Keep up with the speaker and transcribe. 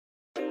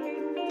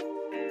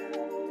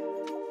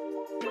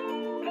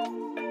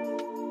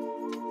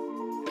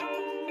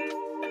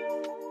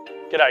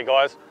G'day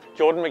guys,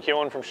 Jordan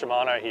McEwen from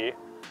Shimano here,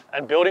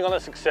 and building on the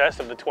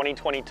success of the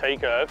 2020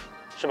 TCurve,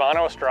 Shimano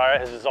Australia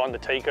has designed the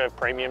TCurve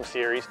Premium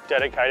series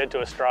dedicated to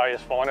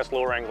Australia's finest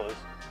lure anglers.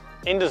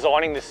 In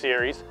designing this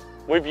series,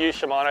 we've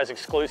used Shimano's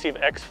exclusive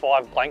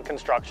X5 blank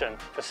construction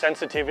for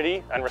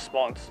sensitivity and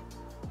response.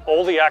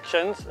 All the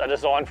actions are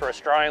designed for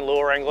Australian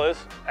lure anglers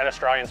and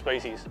Australian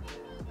species.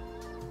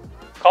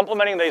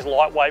 Complementing these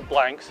lightweight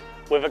blanks,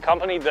 we've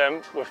accompanied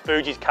them with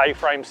Fuji's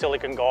K-frame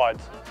silicone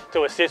guides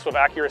to assist with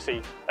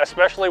accuracy,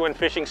 especially when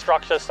fishing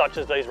structures such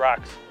as these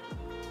racks.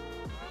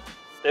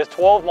 There's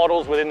 12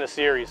 models within the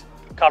series,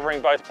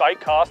 covering both bait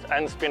cast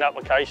and spin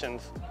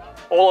applications.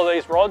 All of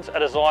these rods are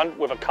designed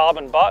with a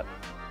carbon butt,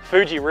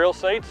 Fuji reel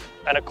seats,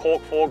 and a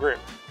cork foregrip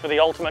for the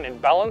ultimate in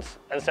balance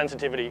and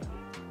sensitivity.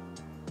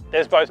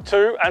 There's both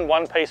 2 and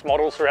 1-piece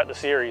models throughout the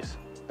series.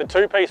 The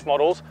 2-piece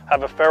models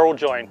have a ferrule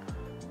joint.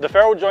 The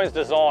ferrule joint is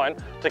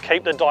designed to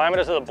keep the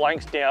diameters of the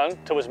blanks down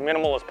to as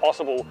minimal as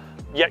possible,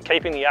 yet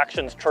keeping the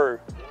actions true.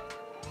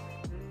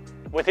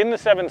 Within the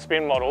 7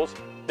 spin models,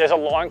 there's a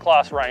line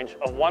class range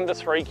of 1 to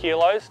 3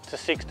 kilos to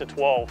 6 to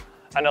 12,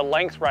 and a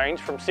length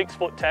range from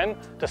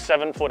 6'10" to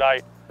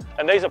 7'8".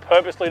 And these are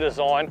purposely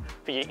designed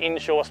for your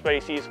inshore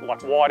species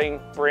like whiting,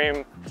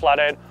 bream,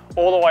 flathead,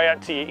 all the way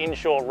out to your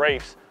inshore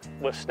reefs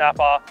with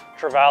snapper,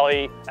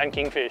 trevally, and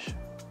kingfish.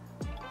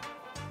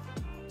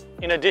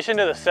 In addition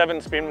to the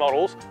 7 spin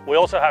models, we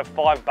also have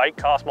 5 bait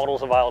cast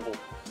models available.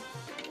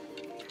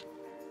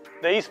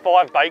 These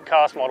 5 bait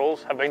cast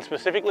models have been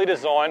specifically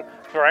designed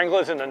for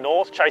anglers in the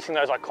north chasing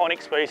those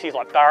iconic species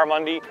like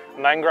barramundi,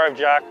 mangrove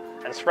jack,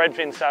 and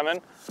threadfin salmon,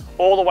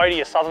 all the way to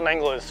your southern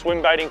anglers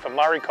swim baiting for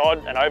Murray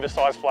cod and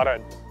oversized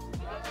flathead.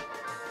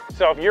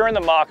 So if you're in the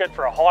market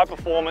for a high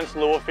performance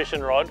lure fishing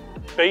rod,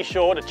 be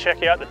sure to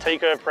check out the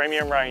TCurve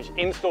Premium range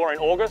in store in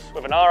August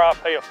with an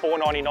RRP of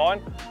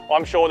 $4.99.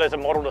 I'm sure there's a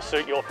model to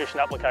suit your fishing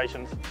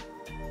applications.